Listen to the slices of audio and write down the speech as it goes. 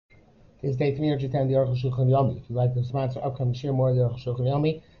Is day 310 the Aruch Shulchan Yomi. If you'd like to sponsor upcoming share more of the Aruch Shulchan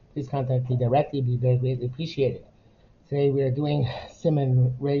Yomi, please contact me directly. It'd be very greatly appreciated. Today we are doing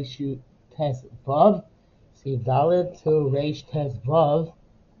Siman Reish Tes Vav, Sif Dalet to Reish Tes Vav,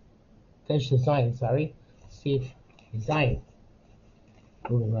 Tesh Zayin, Sif Zayin.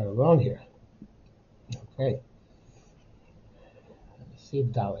 Moving right along here. Okay. Sif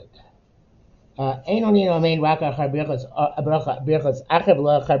Dalet. We don't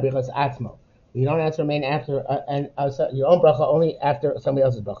answer remain after your own bracha only after somebody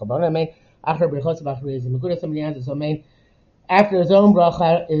else's bracha. Somebody answers remain after his own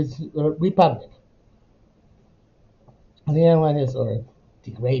bracha is repugnant. And the other one is or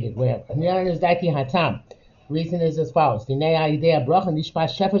degraded, whatever. And the other is dati hatam. The reason is as follows: by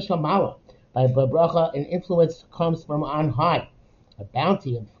bracha, an influence comes from on high, a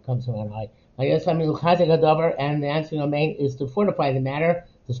bounty comes from on high. And the answering domain is to fortify the matter,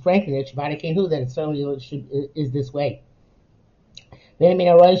 to strengthen it. That it certainly is this way. It's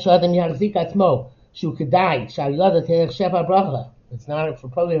not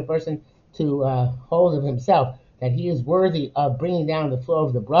appropriate a person to hold of himself that he is worthy of bringing down the flow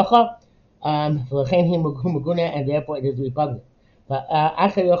of the bracha, and therefore it is repugnant. But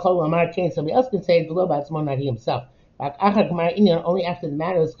somebody else can say not he himself. Only after the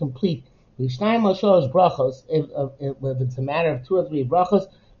matter is complete. If it's a matter of 2 or 3 brachos,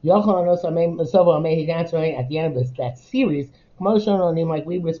 he's answering at the end of that series. Like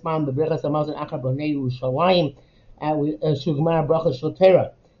we respond to Birchas Hamazon Achar Bonei Yerushalayim at Shugmar Brachos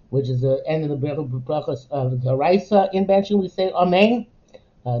Shotera, which is the end of the brachos of the Raisa invention. We say Amen.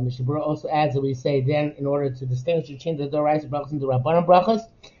 Mishabura also adds that we say then, in order to distinguish the change of the Raisa brachos into Rabbanan brachos.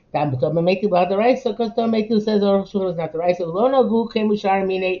 Because the Raisa says or is not the Raisa.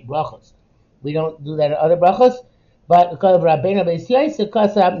 We don't do that at other brachos, but because of Rabbeinu Beis Yosef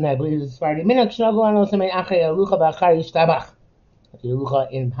Kasab, and I believe it's Sephardi Minhag, Shnagol Anos Amen Achar Yalucha B'Achar Yishtabach. Yalucha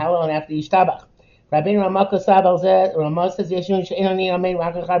in Halal and after Yishtabach. Rabbeinu Ramak Kasab says, Ramak says Yeshua She'enoni Amen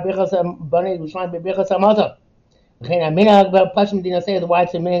Achar Birchas Bonei Yerushalayim Birchas Hamazon. V'chein Minhag Pashim Medina say the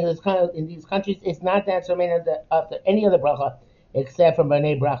widespread minhag in these countries is not to answer Amen after any other bracha except from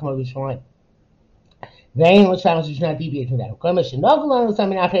Bonei Brachma Yerushalayim. They should not deviate from that.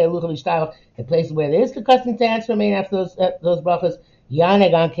 In places where there is the custom to answer remain after those brachas, you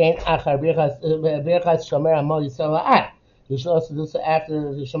should also do so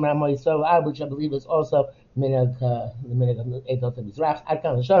after the Shomer Amo Yisrael, which I believe is also the minhag of Eidot Mizrach. Ad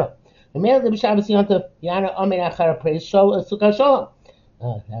kan l'shalom. The minhag of B'Shabbos Yontif Yana Amen Achar Praise Shol Sukkah Shalom.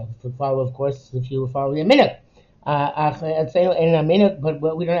 That would follow, of course, if you would follow the minhag. But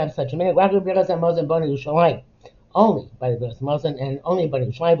we don't have such a minute. Only by the Birchas Hamazon and only by the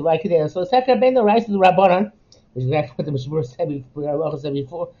Yerushalayim. But like it, so second ben the rice of the Rabbanan, which is exactly what the Mishabura said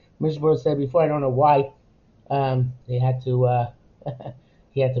before. Mishabura said before. I don't know why they had to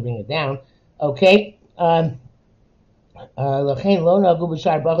he had to bring it down. Okay. Therefore,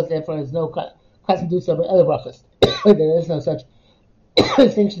 there's no custom to do so by other brachas. There is no such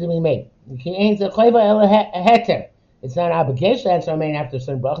distinction to be made. It's not an obligation to answer Amen after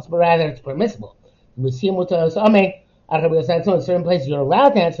certain brachas, but rather it's permissible. In certain places you're allowed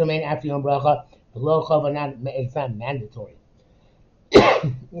to answer Amen after your own bracha, below chova, it's not mandatory.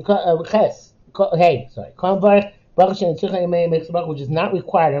 Which is not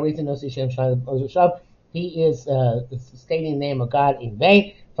required. He is stating the name of God in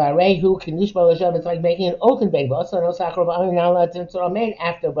vain. It's like making an oath in vain. But also, no sacre of honor now allowed to answer Amen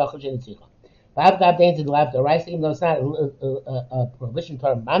after bracha shenitzricha. Even though it's not a prohibition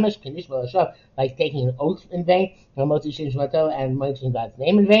term, mamish kanish b'lashav, like taking an oath in vain, and mentioning God's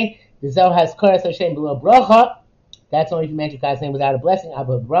name in vain. The Zohar has koras Hashem below bracha. That's only if you mention God's name without a blessing.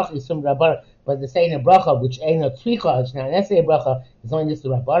 Bracha is sum rabbanon, but the saying a bracha, which ain't a tzricha, it's not necessarily a bracha, is only just the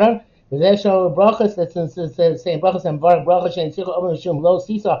rabbanon. There's show brachas that's saying brachas and bracha and tzricha over shum low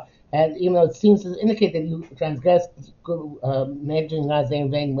seesaw. And even though it seems to indicate that you transgress mentioning God's name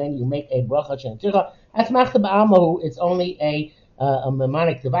in vain when you make a bracha shenitzricha, asmachta ba'almahu, it's only a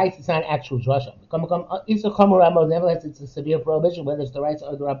mnemonic device. It's not actual drasha. Nevertheless, it's a severe prohibition, whether it's the rice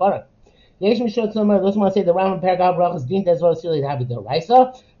or the rabbanon. Those want to say the Rambam Pergam brachas didn't as well silly to have it the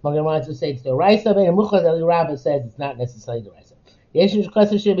raisa. Magam wants to say it's the raisa, but the Muchaz El Rabbah says it's not necessarily the raisa. Those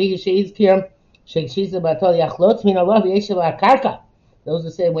who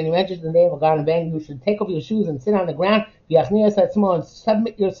say when you enter the name of God in vain, you should take off your shoes and sit on the ground. And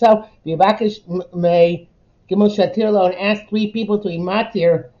submit yourself. And ask 3 people to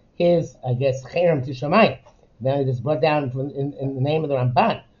imatir his, I guess, cherem to Shamayim. Then it is brought down in the name of the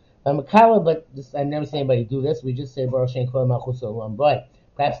Ramban. But I've never seen anybody do this. We just say Baruch Shem Kol Malchus Olam Boy.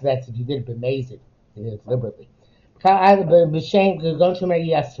 Perhaps that's if you did it b'mezid, you did it deliberately.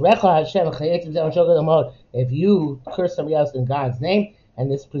 If you curse somebody else in God's name, and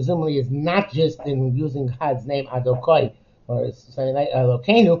this presumably is not just in using God's name Adokoi or something like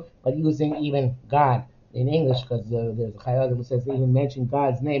Elokeinu, but using even God in English, because there's a Chayah that says that even mention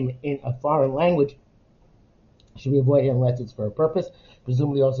God's name in a foreign language should be avoided unless it's for a purpose.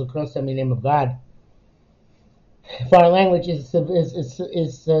 Presumably also curse somebody in the name of God. Foreign language is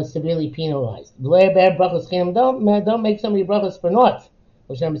severely penalized. Don't make somebody brachas for naught.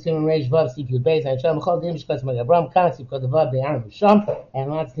 And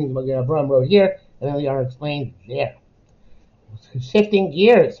lots of things Magen Avraham wrote here, and then they are explained there. Shifting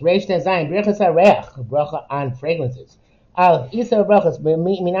gears, Reish Zayin, Brachas HaReach, bracha on fragrances. Al Isa brachas,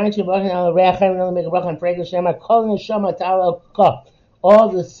 Minayin Shebrachan al Reach, and only make a bracha on fragrance. Shema Kol Neshama Ta'ala Ka. All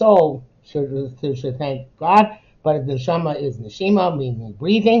the soul should thank God, but the neshama is neshima, meaning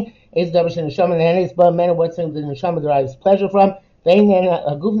breathing. Is davar neshama nehenes ba men what things the neshama derives pleasure from. Vein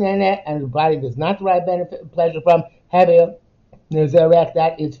a guf neheneh, and the body does not derive pleasure from. Heavy nezerech,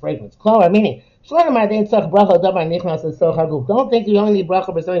 that is fragrance. Klomar, meaning don't think you only need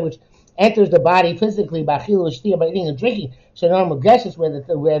bracha for something which enters the body physically by chilul shtiyah, by eating and drinking. Shenor mugeshes, where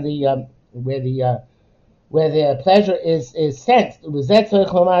the pleasure is sensed. Only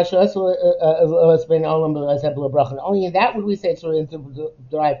in that would we say it's to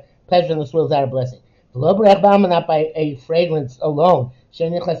derive pleasure in this world without a blessing. Not by a fragrance alone. Which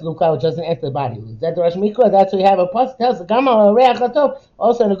doesn't enter the body. That's why you have a pasuk tells us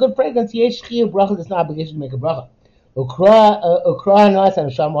also in a good fragrance, bracha, there's no obligation to make a bracha. Why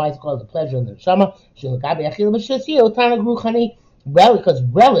is it called the pleasure in the neshama? Because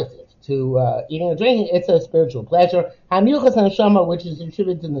relative to eating and drinking, it's a spiritual pleasure. Which is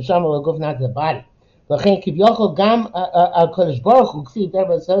attributed to the neshama, not to the body. Says the Kodesh Baruch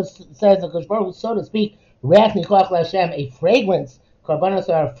Hu, so to speak, a fragrance. Karbanos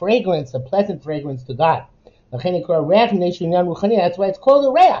are a fragrance, a pleasant fragrance to God. That's why it's called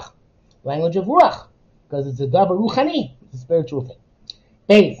a reach, language of ruach, because it's a davar ruchani, it's a spiritual thing.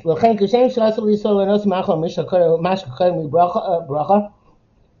 Base, if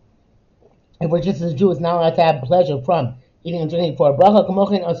we're just as a Jew is not allowed to have pleasure from eating and drinking for a bracha,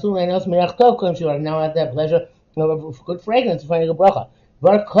 you are now allowed to have pleasure of good fragrance for a bracha.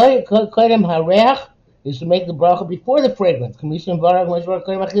 You should make the bracha before the fragrance. Like it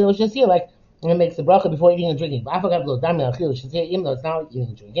makes the bracha before eating and drinking. Even though it's not eating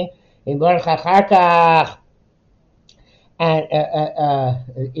and drinking. And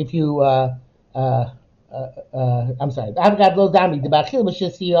if you, I'm sorry,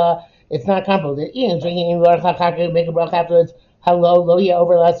 it's not comparable. The eating and drinking, make a bracha afterwards. Hello, lo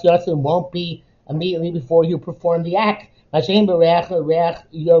overlast yasin won't be immediately before you perform the act. Your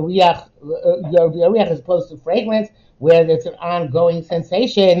riach is opposed to fragrance, where there's an ongoing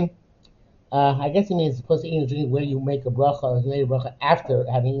sensation. I guess he means supposed to eat and drink where you make a bracha, or you make a bracha after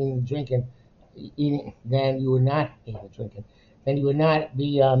having eaten and drinking. Then you would not eat and drinking. Then you would not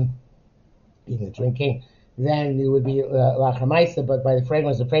be eating and drinking. Then you would be lachamaisa, but by the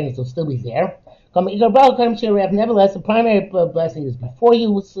fragrance will still be there. Nevertheless, the primary blessing is before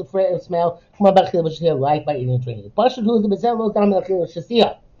you smell, like by eating and drinking.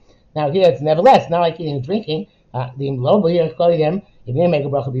 Now here it's nevertheless, not like eating and drinking. If you didn't make a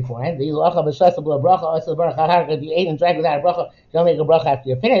bracha beforehand, if you ate and drank without a bracha, you don't make a bracha after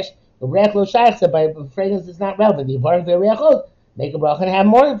you're finished. The by fragrance is not relevant. Make a bracha and have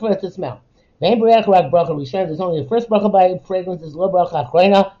more for it to smell. There's only the first bracha by fragrance is lo bracha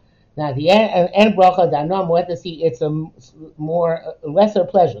achroina. Now the end bracha danam what to see it's a more lesser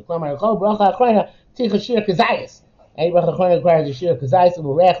pleasure. Klamar chol bracha achroina tzich shir kazayis. Any bracha achroina requires a shir kazayis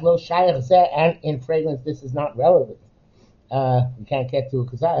u'rech lo shayach zeh, and in fragrance this is not relevant. You can't get to a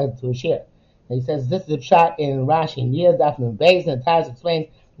shir. And he says this is a shot in Rashi Nir Daf Nun Beis, and Taz explains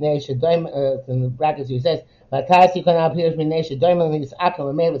in the brackets he says Matas you can appear from Nesha Doimel and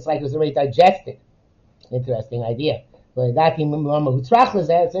it's like it was already digested. Interesting idea. But that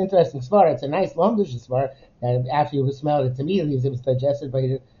it's an interesting svara. It's a nice longish svara that after you smell it immediately as if it's digested, but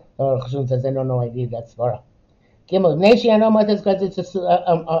Chashun says I don't know idea that svara. Gimel Neshi I know because it's a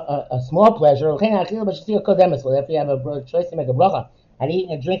small pleasure. Well, if you have a choice to make a bracha and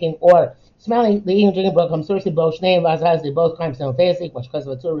eating and drinking or smelling, the eating and drinking bracha comes first in both Shnei Vazaz, they both climb simultaneously, much because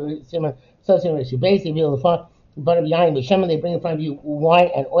of a Simon, so Simon Shubasi, you feel the front of Yain, the Shemin, they bring in front of you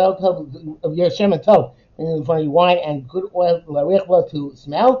wine and oil of your Shemin Tov, bring in front of you wine and good oil, to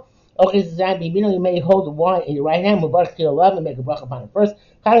smell. Okay, you may hold the wine in your right hand, Mubarak to your love, and make a bracha upon it first.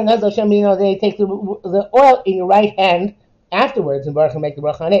 They take the oil in your right hand afterwards and Baruch make the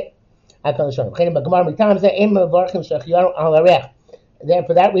bracha on it. Then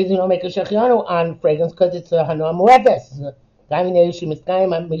for that reason, you don't make a shechianu on fragrance because it's a hana mu'edes.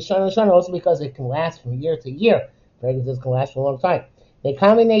 Also because it can last from year to year. Fragrances can last for a long time. There's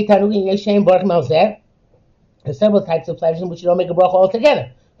several types of pleasures in which you don't make a bracha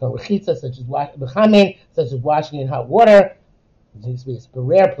altogether. From rechitza, such as washing in hot water. It needs to be a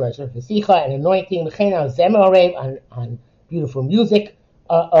rare pleasure. V'sicha, and anointing. On beautiful music,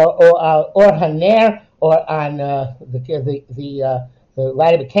 or haner, or on the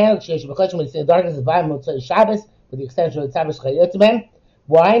light of a candle. When it's in the darkness of the Shabbos, with the extension of the Tzav Shchayot.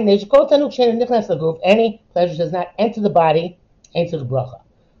 Why? Any pleasure does not enter the body, enter the bracha.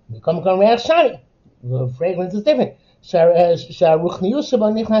 The fragrance is different.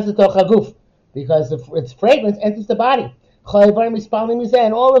 Because its fragrance enters the body.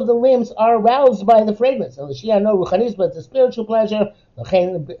 And all of the limbs are aroused by the fragrance. But it's a spiritual pleasure. That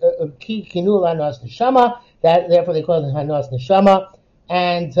therefore they call it hanas neshama.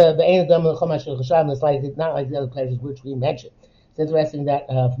 And it's not like the other pleasures which we mentioned. It's interesting that,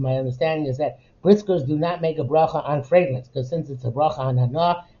 from my understanding, is that briskers do not make a bracha on fragrance, because since it's a bracha on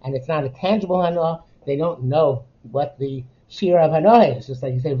hana and it's not a tangible hana, they don't know what the shir of hana is. Just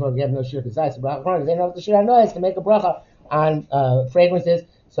like you say before, you have no shir besides the bracha. They know what the shir hana is to make a bracha on fragrances.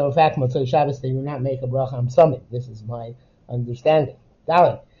 So in fact, Motzei Shabbos, they do not make a bracha on summit. This is my understanding.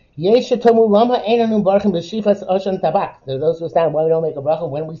 Dalit. There are those who stand why we don't make a bracha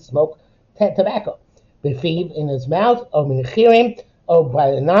when we smoke tobacco. Befiv, in his mouth, or minichirim, or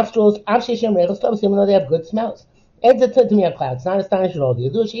by the nostrils, even though they have good smells. It's not astonishing at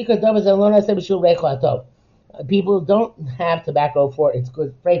all. People don't have tobacco for its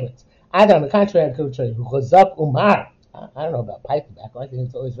good fragrance. Either on the contrary, I don't know about pipe tobacco. I think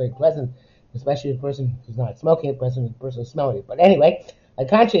it's always very pleasant, especially if a person who's not smoking it, a person who's smelling it. But anyway, on the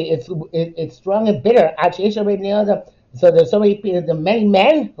contrary, it's strong and bitter. So there's so many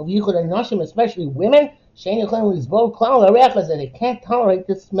men, especially women, that they can't tolerate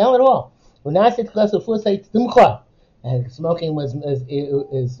the smell at all. And smoking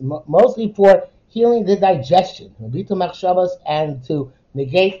is mostly for healing the digestion, and to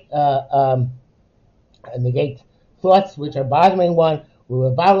negate thoughts which are bothering one,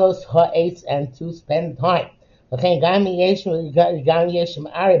 and to spend time.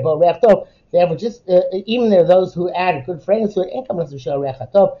 Therefore, just even there are those who add good fragrance to it,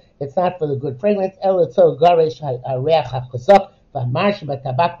 it's not for the good fragrance,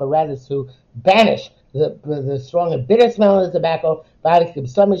 but rather to banish the strong and bitter smell of the tobacco.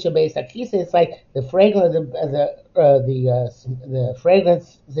 It's like the fragrance, the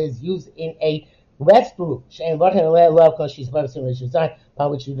fragrance is used in a rest room, upon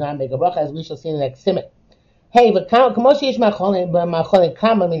which you do not make a bracha, as we shall see in the next simon. Hey, but just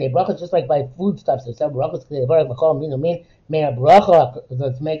like by foodstuffs, there's several brachas to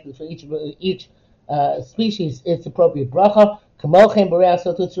make for each species its appropriate bracha. So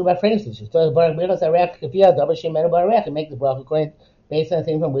too it's true about fragrances. You make the bracha according based on the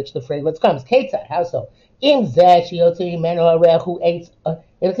thing from which the fragrance comes. How so? If the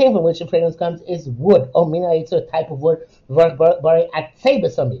thing from which the fragrance comes is wood, it's a type of wood. Make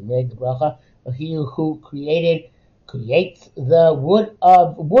the bracha. He who creates the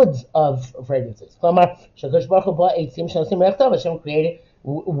woods of fragrances. Hashem created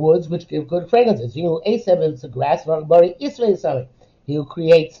woods which give good fragrances. It's a grass. He who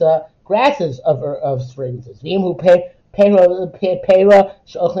creates grasses of fragrances. It's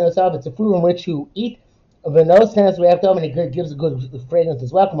a fruit in which you eat. And it gives a good fragrance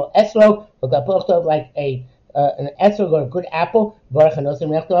as well. Like an esrog or a good apple.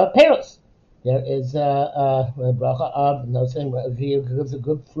 There is a bracha of nosim. He gives a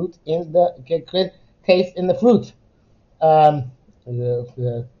good fruit in the good taste in the fruit. The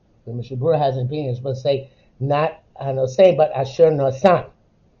Mishabura has an opinion. It's supposed to say not hanosei but asher nosan.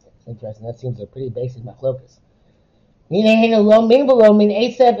 It's interesting. That seems a pretty basic machlokas. If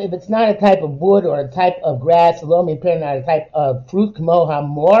it's not a type of wood or a type of grass, not a type of fruit,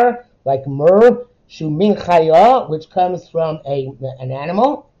 like myrrh, shumin chaya, which comes from an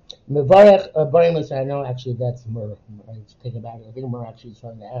animal. Mevarech I know actually that's myrrh. I take it back. I think myrrh actually is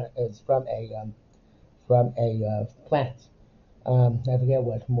from a plant. I forget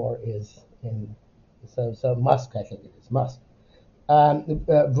what myrrh is in. So musk, I think it is musk.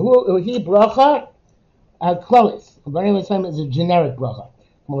 He bracha klolis. Barim is a generic bracha.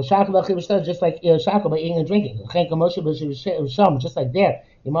 Just like shakal by eating and drinking. Just like there.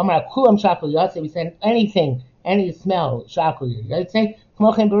 We said anything, any smell, shakal. Right? Say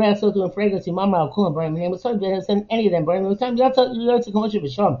K'mochem berech so to in fragrance imamra al kulam b'rayim name was and send any of them b'rayim was time yotza k'moshe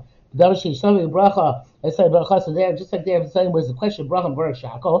b'sham b'davar sheishavi bracha let's say bracha so there just like there saying was the question bracha berech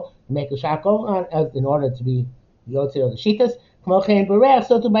shackle make a shackle in order to be yotze of the shitas K'mochem berech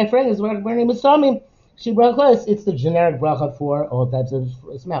so to by fragrance b'rayim was samim she brachas it's the generic bracha for all types of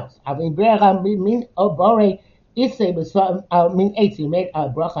smells avin berech min obore isay b'sam min eitz you made a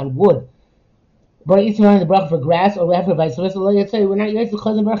bracha on wood. But it's on the bracha for grass or whatever, vice versa. Let's say we're not used to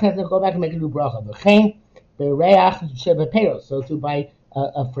chazan bracha, have to go back and make a new bracha. V'chein bereach shebeperos, so to buy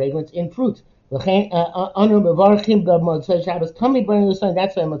a fragrance in fruit. V'chein anu mevarchim b'motzei Shabbos tummy burning the sun.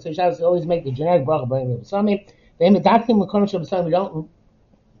 That's why motzei Shabbos always make the generic bracha burning the sun. They medaktim l'konim shebesan. We don't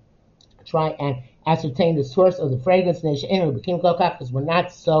try and ascertain the source of the fragrance. Neisheinu b'kim kolkach because we're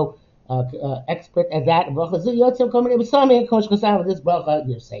not so expert at that. V'chazil yotzim komin b'sami. Kosh chasav with this bracha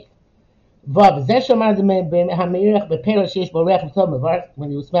you're safe. Vav,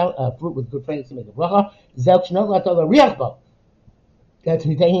 when you smell fruit with good fragrance, you make a bracha. That's when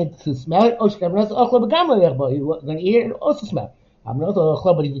you're taking it to smell it. You're going to eat it and also smell. But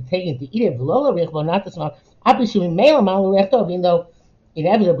if you're taking it to eat it, not to smell, even though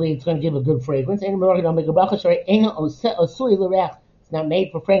inevitably it's going to give a good fragrance. It's not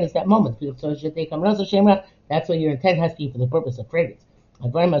made for fragrance that moment. That's why your intent has to be for the purpose of fragrance.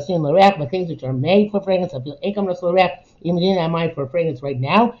 But things which are made for fragrance, I feel even in that mind for fragrance right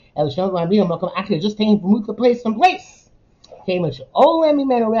now. Actually, just taking from place someplace. Since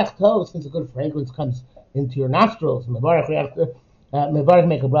a good fragrance comes into your nostrils, Mevarach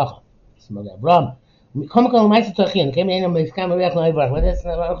make a bracha. Smell that rum. But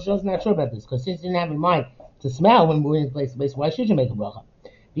not sure about this because since you didn't have in mind to smell when moving in place to place, why should you make a bracha?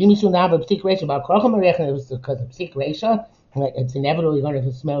 It was because of psik reisha. It's inevitable you're going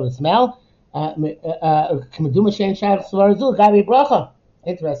to smell the smell.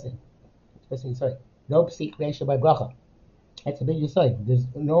 Interesting. Sorry. No psik reisha by bracha. That's a big yisoid. There's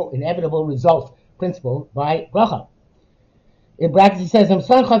no inevitable result principle by bracha. In brackets, he says, it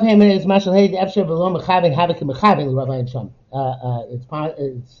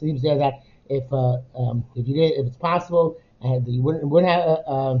seems there that if it's possible, and you wouldn't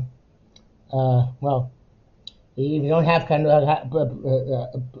have if you don't have kind of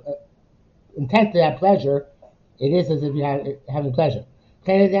intent to have pleasure, it is as if you're having pleasure.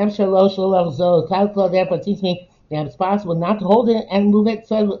 Therefore, it teaches me that it's possible not to hold it and move it.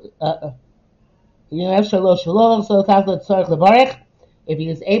 If he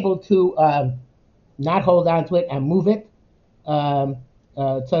is able to not hold on to it and move it,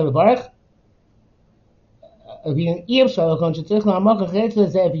 if you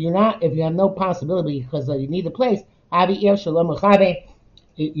have no possibility because you need a place, you have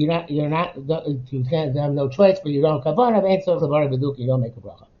no choice, but you don't you don't make a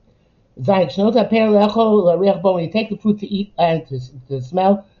bracha. When you take the fruit to eat and to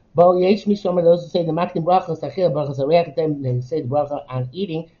smell, those who say the makdim brachas, they say the bracha on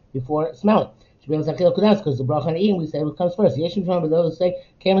eating before smelling. Because the bracha on eating, we say it comes first. Those who say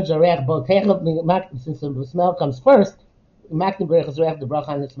since the smell comes first, the bracha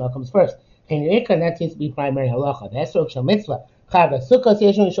on the smell comes first. And that seems to be primary halacha.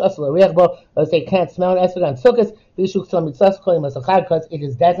 They can't smell an esrog on sukkahs because it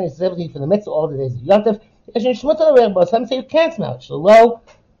is designated specifically for the mitzvah all the days of Yom. Some say you can't smell it.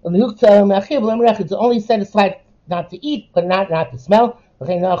 It's only set aside not to eat, but not to smell.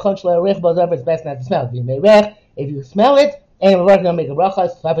 It's best not to smell. If you smell it, and we're going to make a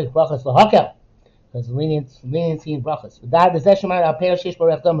brachas, because leniency in brachas.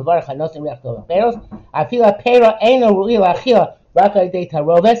 I feel a pera ain't a real achila raka de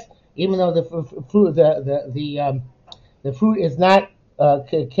taroves, even though the fruit is not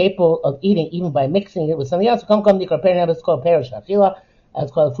capable of eating even by mixing it with something else. It's called perish achila.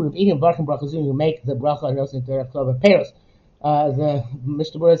 It's called the fruit of eating. Barkin brachazun, you make the bracha and those into peros. The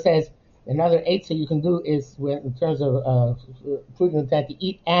Mishnah Berurah says another eight so you can do is in terms of fruit intent to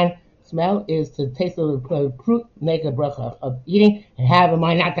eat and smell is to taste the fruit, make a bracha of eating, and have in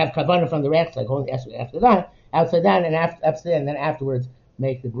mind not to have kavanah from the rest, like only after that, outside that, and after and then afterwards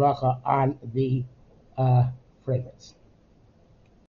make the bracha on the fragrance.